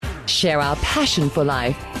Share our passion for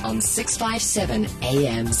life on 657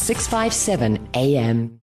 AM. 657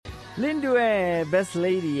 AM. Lindwe, best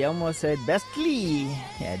lady, I almost said bestly.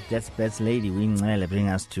 Yeah, that's best lady. We bring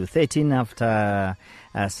us to 13 after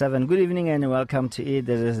 7. Good evening and welcome to it.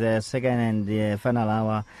 This is the second and the final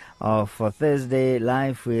hour of Thursday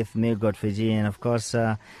live with me, Godfrey, and of course, we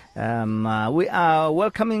are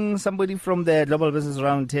welcoming somebody from the Global Business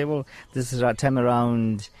Roundtable. This is our time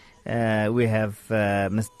around. We have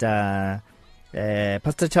Mr.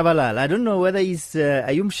 Pastor Tshabalala. I don't know whether he's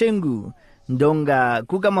Ayum Shengu. Ndonga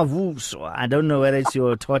Kukamavuso. I don't know whether it's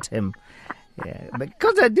your totem. Yeah,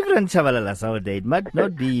 because there are different Tshabalalas out there. It might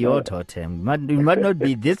not be your totem. It might not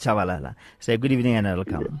be this Tshabalala. Say good evening and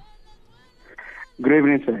welcome. Good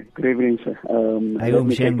evening, sir. Good evening, sir. Let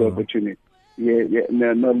me take the opportunity.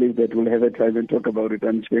 Not leave that. We'll have a time and talk about it.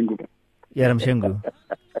 I'm Shengu. Yeah, I'm Shengu.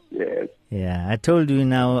 Yes. Yeah, I told you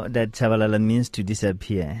now that Tshabalala means to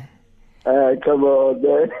disappear. Come on,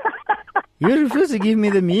 man. You refused to give me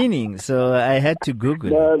the meaning, so I had to Google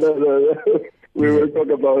it. No. We will talk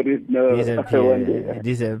about it now.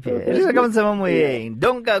 Disappear.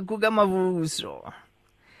 Donka kukamavuso.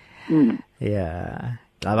 Yeah.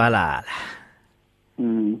 Tshabalala.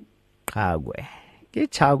 Chagwe. Ke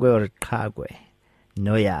chagwe or chagwe.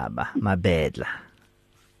 Noyaba. Mabedla.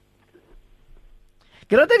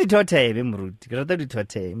 One thing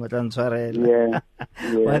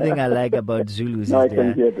I like about Zulus is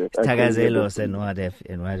their tagazelos and what have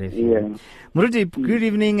you. Muruti, good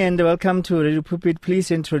evening and welcome to Radio Pulpit.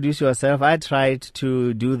 Please introduce yourself. I tried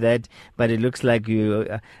to do that, but it looks like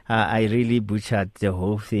I really butchered the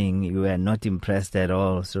whole thing. You were not impressed at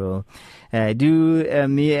all. So do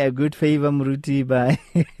me a good favor, Muruti, by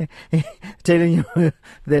telling you,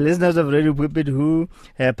 the listeners of Radio Pulpit, who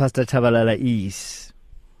Pastor Tshabalala is.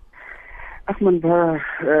 Ahmed,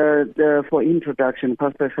 for introduction,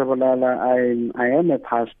 Pastor Tshabalala, I am a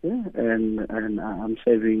pastor and I'm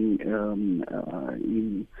serving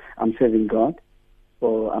God.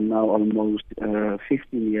 So I'm now almost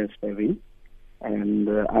 15 years serving, and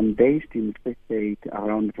I'm based in Free State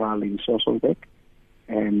around Val in Sasolburg,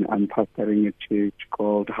 and I'm pastoring a church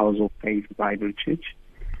called House of Faith Bible Church,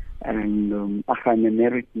 and I'm a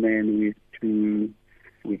married man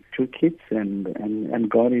with two kids, and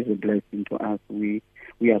God is a blessing to us. We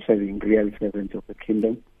are serving real servants of the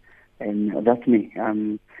kingdom, and that's me.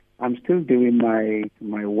 I'm still doing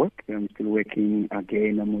my work. I'm still working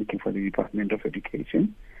again. I'm working for the Department of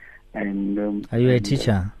Education. And are you a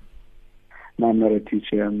teacher? No, I'm not a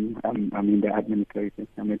teacher. I'm in the administration.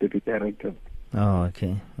 I'm a deputy director. Oh,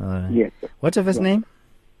 okay. All right. Yes. What's your first name?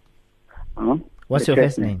 What's your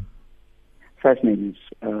first name? First name is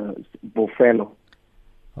Bofelo.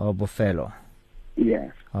 Oh, Bofelo.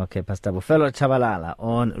 Yes. Okay, Pastor Bofelo Tshabalala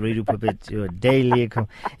on Radio Pulpit, your daily.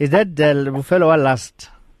 Is that the Bofelo or last?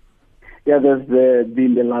 Yeah, that's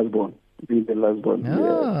being the last born. Being the last born.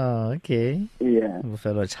 Oh, yeah. Okay. Yeah.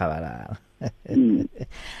 Bofelo Tshabalala.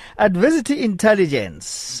 Adversity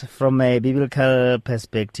intelligence from a biblical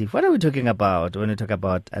perspective. What are we talking about when we talk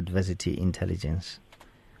about adversity intelligence?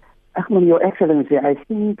 Ahmed, Your Excellency, I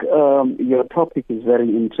think your topic is very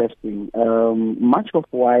interesting. Much of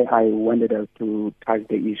why I wanted us to touch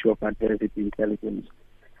the issue of adversity intelligence,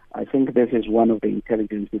 I think this is one of the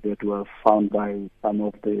intelligences that were found by some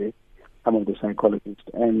of the psychologists.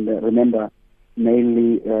 And remember,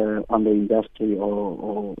 mainly on the industry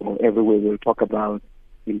or everywhere we'll talk about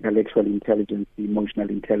intellectual intelligence, emotional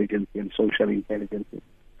intelligence, and social intelligence.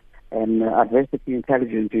 And adversity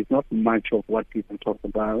intelligence is not much of what people talk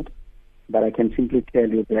about, but I can simply tell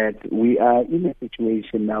you that we are in a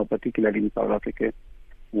situation now, particularly in South Africa,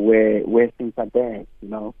 where things are bad,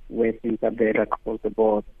 where things are bad across the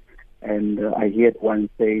board. And I heard one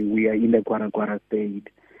say we are in a Guara state,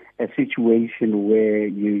 a situation where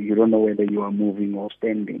you don't know whether you are moving or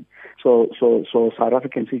standing. So South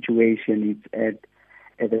African situation is at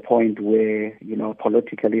the point where,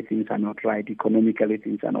 politically things are not right, economically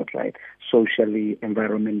things are not right, socially,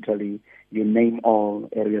 environmentally, you name all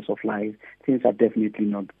areas of life, things are definitely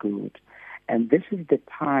not good. And this is the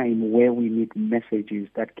time where we need messages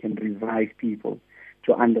that can revive people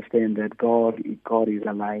to understand that God is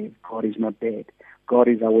alive, God is not dead, God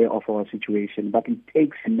is aware of our situation, but it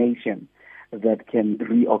takes a nation that can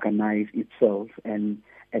reorganize itself and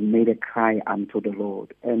made a cry unto the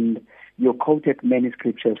Lord. And you quoted many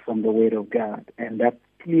scriptures from the Word of God, and that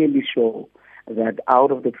clearly show that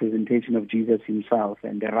out of the presentation of Jesus himself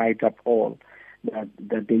and the writer Paul,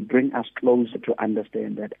 that they bring us closer to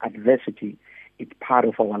understand that adversity is part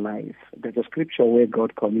of our life. There's a scripture where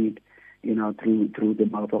God commit, through the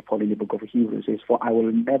mouth of Paul in the book of Hebrews, says, "For I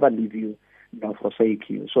will never leave you, forsake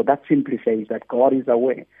you. So that simply says that God is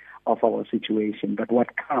aware of our situation. But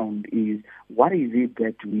what counts is, what is it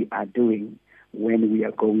that we are doing when we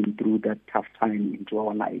are going through that tough time into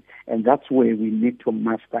our life? And that's where we need to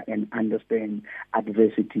master and understand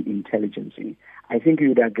adversity intelligence. I think you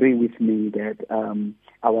would agree with me that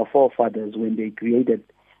our forefathers, when they created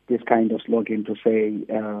this kind of slogan to say,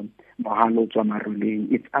 Mahalo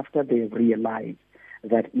Tsamaruleng, it's after they've realized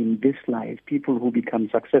that in this life, people who become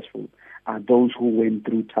successful are those who went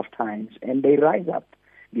through tough times, and they rise up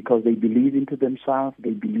because they believe into themselves,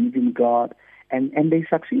 they believe in God, and they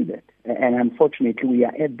succeeded. And unfortunately, we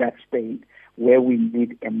are at that state where we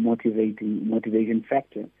need a motivation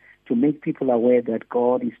factor to make people aware that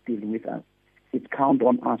God is still with us. It counts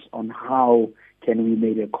on us on how can we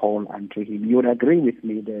make a call unto Him. You would agree with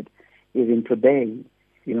me that even today,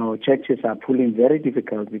 churches are pulling very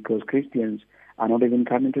difficult because Christians are not even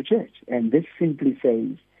coming to church. And this simply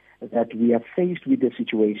says that we are faced with a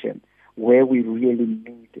situation where we really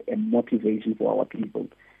need a motivation for our people.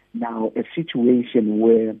 Now, a situation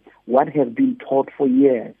where what has been taught for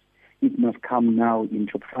years, it must come now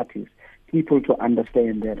into practice. People to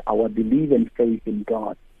understand that our belief and faith in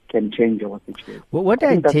God can change our situation.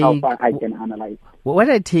 That's how far I can analyze. What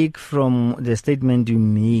I take from the statement you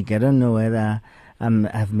make, I don't know whether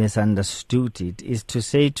I've misunderstood it, is to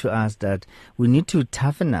say to us that we need to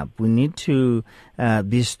toughen up, we need to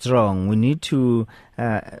be strong, we need to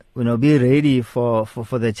be ready for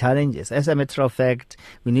the challenges. As a matter of fact,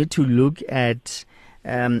 we need to look at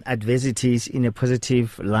adversities in a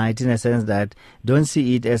positive light, in a sense that don't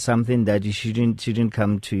see it as something that you shouldn't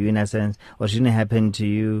come to you, in a sense, or shouldn't happen to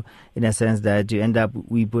you, in a sense that you end up,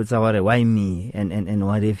 we put our why me and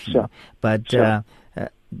what if you. Sure. But sure.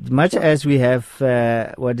 Much as we have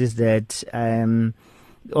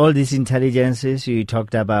all these intelligences you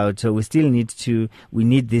talked about, so we still need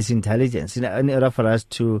this intelligence in order for us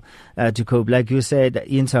to cope. Like you said,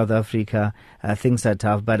 in South Africa, things are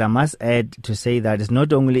tough, but I must add to say that it's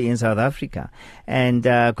not only in South Africa. And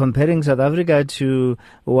comparing South Africa to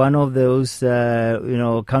one of those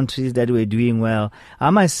countries that were doing well,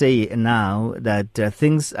 I must say now that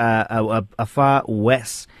things are far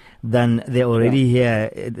worse than they're already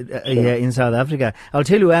here in South Africa. I'll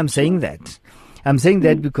tell you why I'm saying that. I'm saying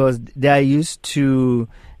that because they are used to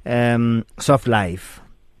soft life.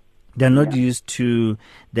 They're not used to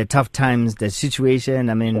the tough times, the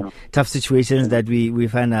situation, tough situations that we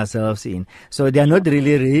find ourselves in. So they are not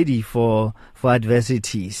really ready for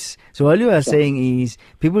adversities. So all you are saying is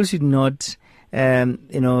people should not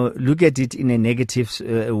look at it in a negative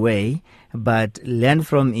way, but learn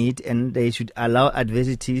from it, and they should allow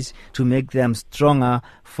adversities to make them stronger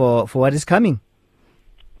for what is coming.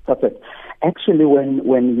 Perfect. Actually,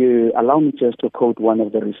 when you allow me just to quote one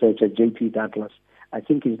of the researchers, J.P. Douglas, I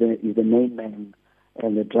think is the main man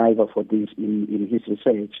and the driver for this in his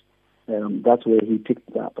research. That's where he picked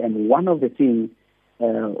it up. And one of the things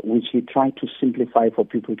which he tried to simplify for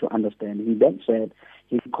people to understand, he then said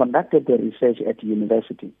he conducted the research at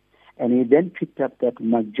university, and he then picked up that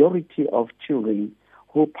majority of children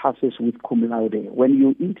who passes with cum laude, when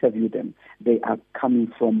you interview them, they are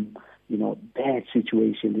coming from bad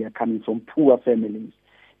situation. They are coming from poor families.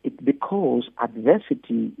 It's because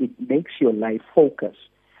adversity, it makes your life focus.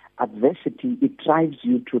 Adversity, it drives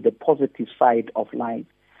you to the positive side of life.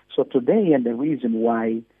 So today, and the reason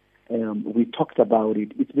why we talked about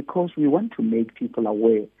it, it's because we want to make people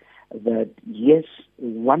aware that yes,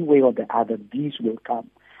 one way or the other, these will come.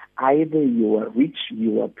 Either you are rich,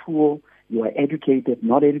 you are poor, you are educated,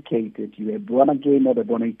 not educated, you are born again, not a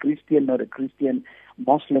born again Christian, not a Christian,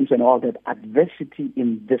 Muslims and all that. Adversity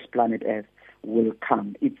in this planet Earth will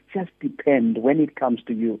come. It just depends when it comes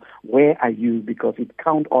to you. Where are you? Because it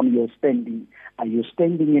counts on your standing. Are you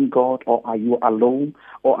standing in God, or are you alone,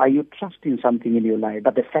 or are you trusting something in your life?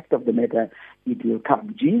 But the fact of the matter, it will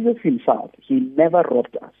come. Jesus himself, he never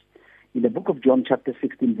robbed us. In the book of John chapter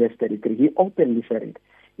 16 verse 33, he openly said it.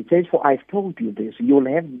 It says, "For I've told you this,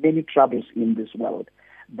 you'll have many troubles in this world,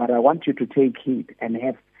 but I want you to take heed and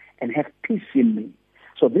have peace in me."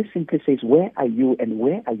 So this simply says, where are you and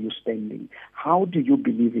where are you standing? How do you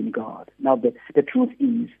believe in God? Now, the truth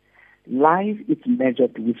is, life is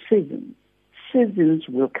measured with seasons. Seasons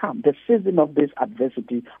will come. The season of this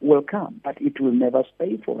adversity will come, but it will never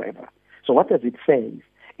stay forever. So what does it say?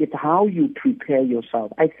 It's how you prepare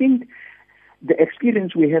yourself. I think the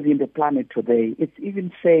experience we have in the planet today, it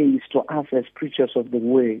even says to us as preachers of the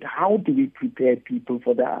word, how do we prepare people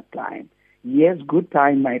for that time? Yes, good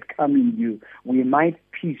time might come in you. We might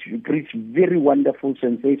preach very wonderful,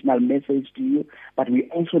 sensational message to you, but we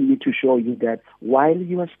also need to show you that while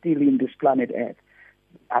you are still in this planet Earth,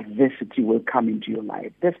 adversity will come into your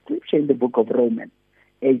life. The scripture in the book of Romans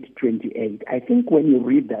 8:28, I think when you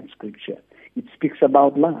read that scripture, it speaks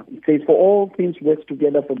about love. It says, for all things work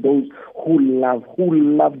together for those who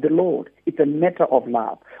love the Lord. It's a matter of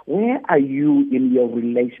love. Where are you in your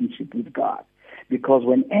relationship with God? Because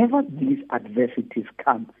whenever these adversities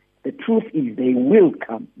come, the truth is they will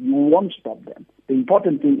come. You won't stop them. The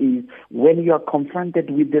important thing is when you are confronted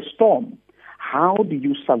with the storm, how do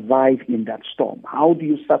you survive in that storm? How do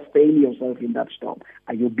you sustain yourself in that storm?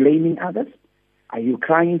 Are you blaming others? Are you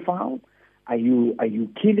crying foul? Are you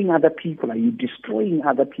killing other people? Are you destroying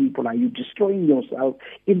other people? Are you destroying yourself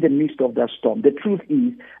in the midst of that storm? The truth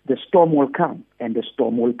is the storm will come and the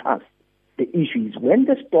storm will pass. The issue is when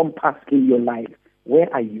the storm passes in your life,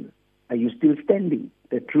 where are you? Are you still standing?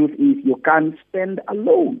 The truth is you can't stand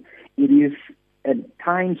alone. It is a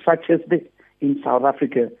time such as this in South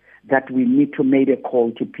Africa that we need to make a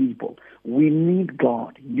call to people. We need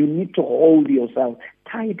God. You need to hold yourself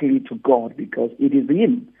tightly to God because it is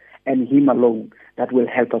Him and Him alone that will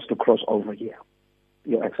help us to cross over here.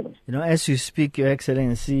 Your Excellency. As you speak, Your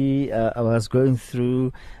Excellency, I was going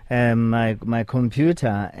through my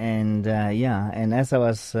computer and as I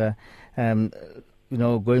was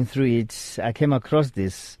going through it, I came across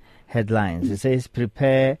this headlines. It says,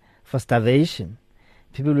 prepare for starvation.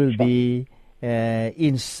 People will be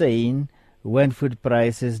insane when food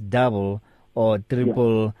prices double or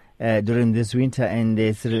triple during this winter, and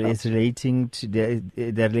it's relating to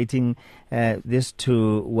they're relating this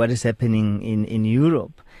to what is happening in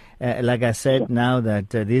Europe. Like I said, now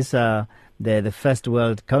that these are the first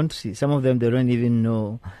world countries, some of them they don't even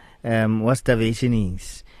know what starvation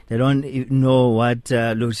is. They don't know what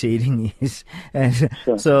load shedding is.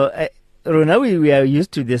 So, Rona, we are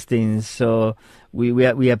used to these things, so we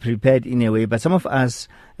are prepared in a way. But some of us,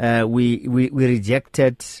 we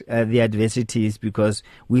rejected the adversities because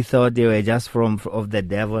we thought they were just of the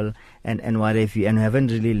devil and what have you, and we haven't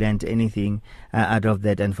really learned anything out of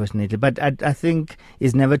that, unfortunately. But I think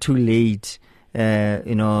it's never too late,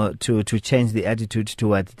 to change the attitude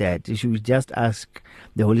towards that. You should just ask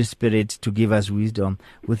the Holy Spirit to give us wisdom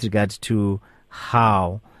with regard to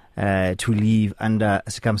how to live under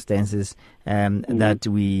circumstances that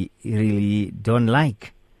we really don't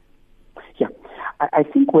like. Yeah, I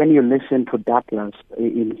think when you listen to Douglas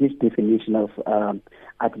in his definition of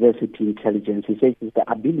adversity intelligence, he says it's the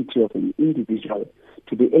ability of an individual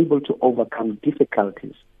to be able to overcome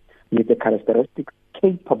difficulties with the characteristics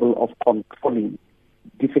capable of controlling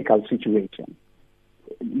difficult situations.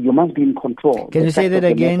 You must be in control. Can you say that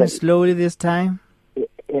again slowly this time?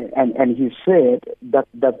 And he said that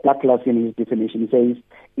Douglas in his definition says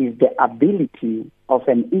is the ability of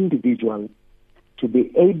an individual to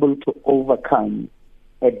be able to overcome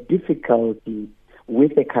a difficulty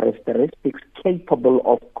with the characteristics capable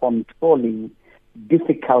of controlling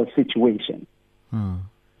difficult situations.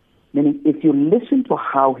 Meaning, if you listen to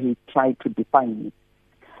how he tried to define it,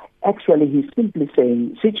 actually he's simply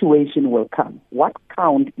saying situation will come. What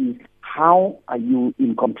counts is how are you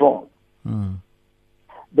in control?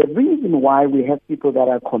 The reason why we have people that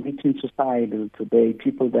are committing suicide today,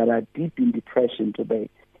 people that are deep in depression today,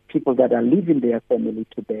 people that are leaving their family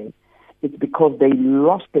today, it's because they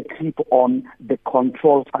lost the grip on the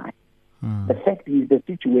control side. The fact is the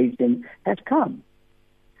situation has come.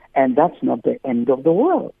 And that's not the end of the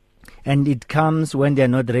world. And it comes when they're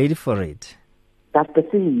not ready for it. That's the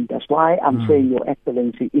thing. That's why I'm saying, Your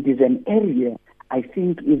Excellency, it is an area, I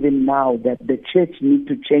think even now, that the church needs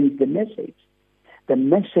to change the message. The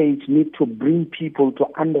message needs to bring people to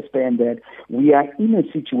understand that we are in a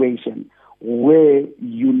situation where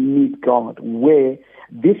you need God, where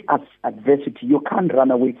this adversity, you can't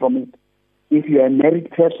run away from it. If you're a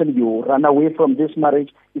married person, you run away from this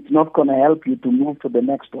marriage, it's not going to help you to move to the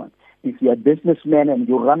next one. If you're a businessman and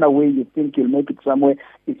you run away, you think you'll make it somewhere,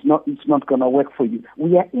 it's not going to work for you.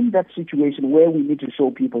 We are in that situation where we need to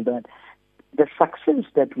show people that the success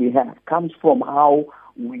that we have comes from how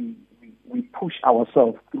we push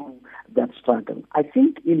ourselves through that struggle. I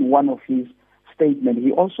think in one of his statements,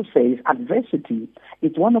 he also says adversity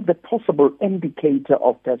is one of the possible indicator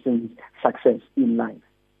of person's success in life.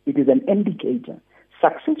 It is an indicator.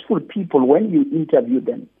 Successful people, when you interview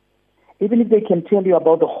them, even if they can tell you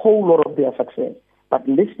about the whole lot of their success, but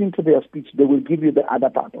listening to their speech, they will give you the other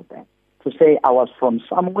part of that. To say, I was from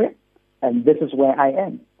somewhere, and this is where I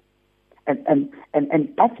am. And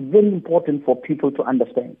that's very important for people to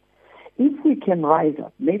understand. If we can rise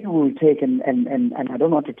up, maybe we will take, and I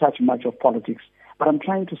don't want to touch much of politics, but I'm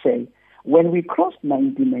trying to say, when we crossed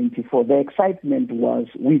 1994, the excitement was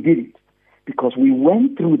we did it because we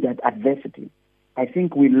went through that adversity. I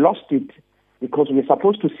think we lost it because we're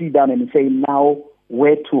supposed to sit down and say, now,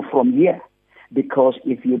 where to from here? Because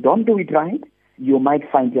if you don't do it right, you might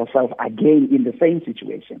find yourself again in the same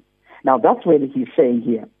situation. Now, that's what he's saying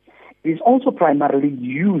here. It's also primarily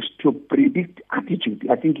used to predict attitude.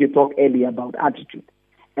 I think you talked earlier about attitude.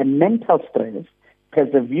 And mental stress,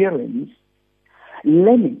 perseverance,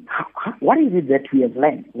 learning. What is it that we have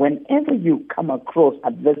learned? Whenever you come across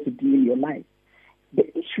adversity in your life, the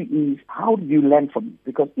issue is, how do you learn from it?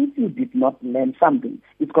 Because if you did not learn something,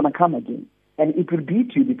 it's going to come again. And it will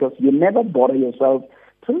beat you because you never bother yourself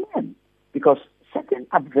to learn. Because certain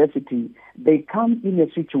adversity, they come in a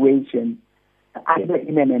situation, either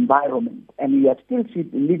in an environment, and you are still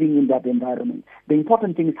living in that environment. The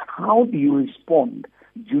important thing is, how do you respond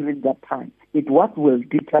during that time? It's what will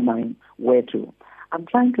determine where to. I'm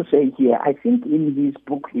trying to say here, I think in his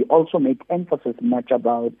book, he also makes emphasis much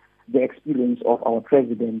about the experience of our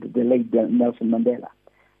president, the late Nelson Mandela.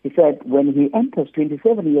 He said when he enters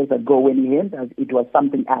 27 years ago, when he entered, it was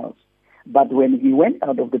something else. But when he went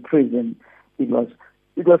out of the prison, it was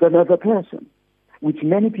another person, which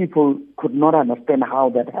many people could not understand how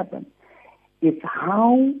that happened. It's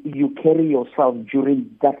how you carry yourself during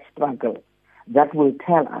that struggle that will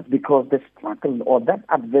tell us, because the struggle or that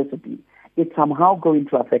adversity, it's somehow going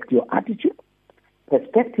to affect your attitude,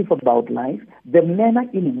 perspective about life, the manner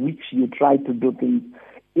in which you try to do things.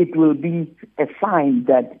 It will be a sign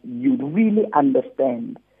that you really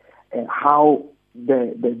understand how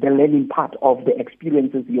the learning part of the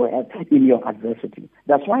experiences you have in your adversity.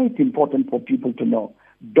 That's why it's important for people to know.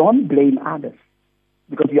 Don't blame others,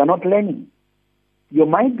 because you are not learning. You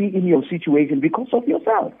might be in your situation because of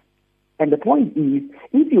yourself. And the point is,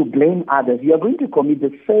 if you blame others, you are going to commit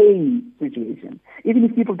the same situation. Even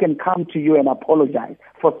if people can come to you and apologize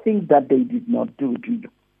for things that they did not do to you.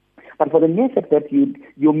 But for the mere fact that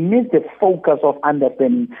you miss the focus of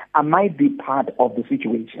understanding, I might be part of the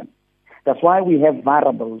situation. That's why we have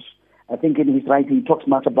variables. I think in his writing he talks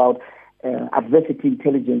much about adversity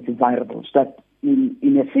intelligence variables, that in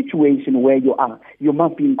a situation where you are, you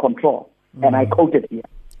must be in control. And I quoted here.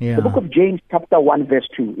 Yeah. The book of James, chapter 1, verse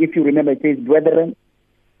 2. If you remember, it says, Brethren,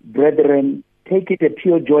 take it a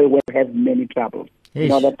pure joy when you have many troubles. You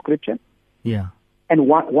know that scripture? Yeah. And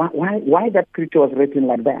why that scripture was written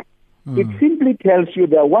like that? It simply tells you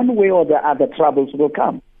that one way or the other troubles will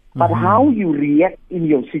come. But how you react in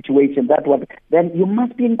your situation, then you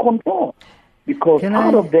must be in control. Because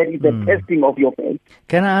part of that is the testing of your faith.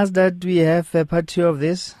 Can I ask that we have a part 2 of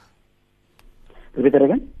this? Repeat that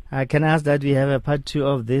again? Can I ask that we have a part 2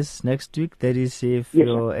 of this next week? That is if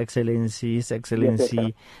Your Excellency, His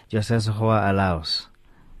Excellency, Joseph Sohoa allows.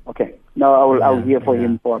 Okay. No, I'll hear for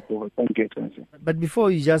him for approval. Thank you, Excellency. But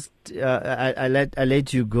before you just, I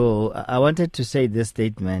let you go, I wanted to say this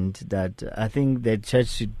statement that I think the church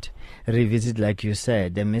should revisit, like you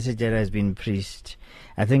said, the message that has been preached.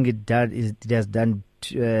 I think it has done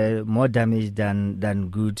more damage than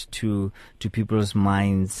good to people's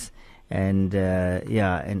minds. And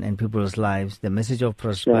people's lives, the message of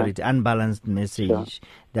prosperity, unbalanced message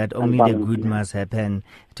that only the good must happen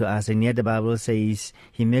to us. And yet the Bible says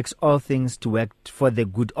He makes all things to work for the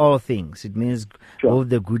good, all things. It means both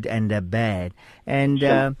the good and the bad. And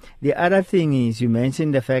the other thing is, you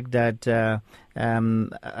mentioned the fact that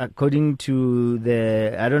according to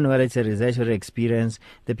I don't know whether it's a research or experience,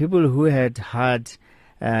 the people who had had,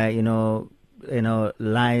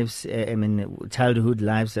 lives, childhood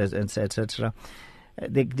lives, etc.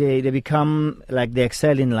 They become like they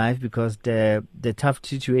excel in life because the tough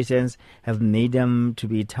situations have made them to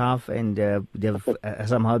be tough, and they've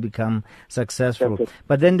somehow become successful.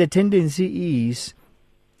 But then the tendency is,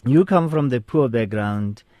 you come from the poor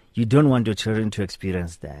background, you don't want your children to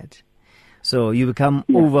experience that, so you become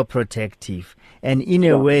overprotective, and in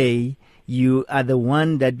a way, you are the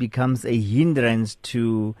one that becomes a hindrance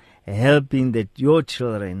to helping your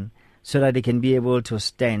children so that they can be able to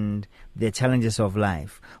stand the challenges of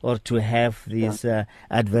life or to have this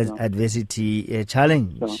adversity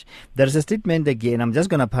challenge. There's a statement again, I'm just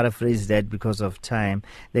going to paraphrase that because of time.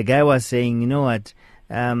 The guy was saying, you know what,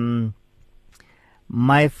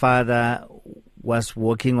 my father was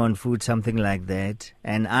working on food, something like that,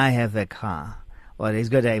 and I have a car, or he's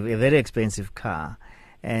got a very expensive car.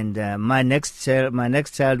 And my next child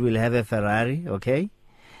will have a Ferrari, okay?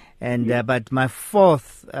 And but the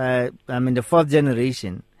fourth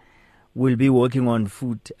generation will be working on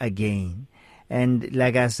food again. And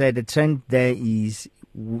like I said, the trend there is,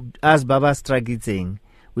 as Baba struck it saying,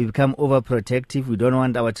 we become overprotective. We don't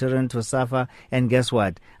want our children to suffer. And guess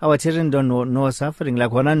what? Our children don't know suffering.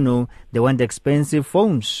 Like when I know, they want expensive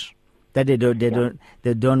phones that they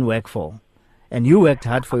don't work for. And you worked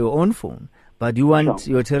hard for your own phone. but you want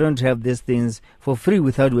your children to have these things for free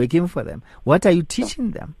without working for them. What are you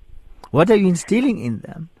teaching them? What are you instilling in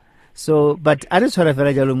them? So, but I just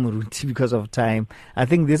because of time, I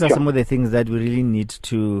think these are some of the things that we really need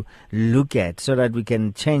to look at so that we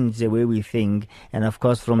can change the way we think. And of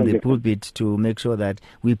course, from the pulpit to make sure that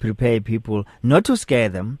we prepare people, not to scare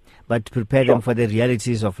them, but prepare them for the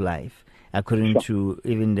realities of life, according to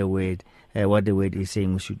even the word, what the word is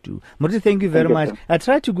saying we should do. Murti, thank you very much. I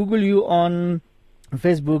tried to Google you on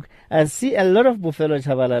Facebook. I see a lot of Bofelo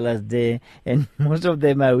Tshabalalas there, and most of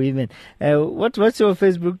them are women. What's your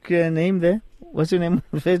Facebook name there? What's your name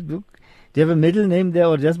on Facebook? Do you have a middle name there,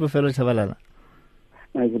 or just Bofelo Tshabalala?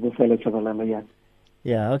 It's Bofelo Tshabalala, yeah.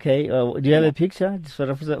 Yeah, okay. Do you have a picture for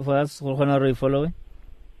us who are following?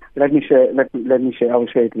 Let me share. Let me share. I will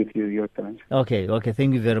share it with you, Your Excellency. Okay.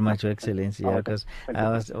 Thank you very much, Your Excellency. Yeah, because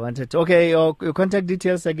wanted to. Okay, your contact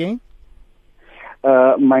details again.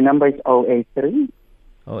 My number is 083.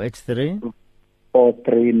 083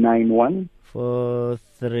 4391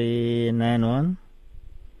 4391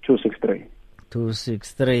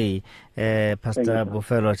 263. Pastor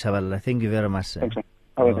Bofelo Tshabalala. Thank you very much, sir. Thanks,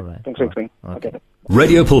 all right. Thanks. Okay.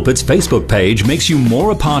 Radio Pulpit's Facebook page makes you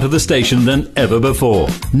more a part of the station than ever before.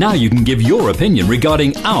 Now you can give your opinion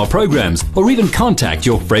regarding our programs or even contact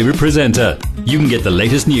your favorite presenter. You can get the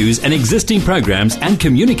latest news and existing programs and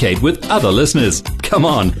communicate with other listeners. Come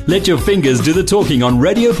on, let your fingers do the talking on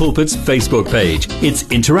Radio Pulpit's Facebook page. It's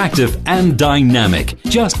interactive and dynamic.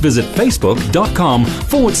 Just visit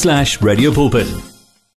facebook.com/Radio Pulpit.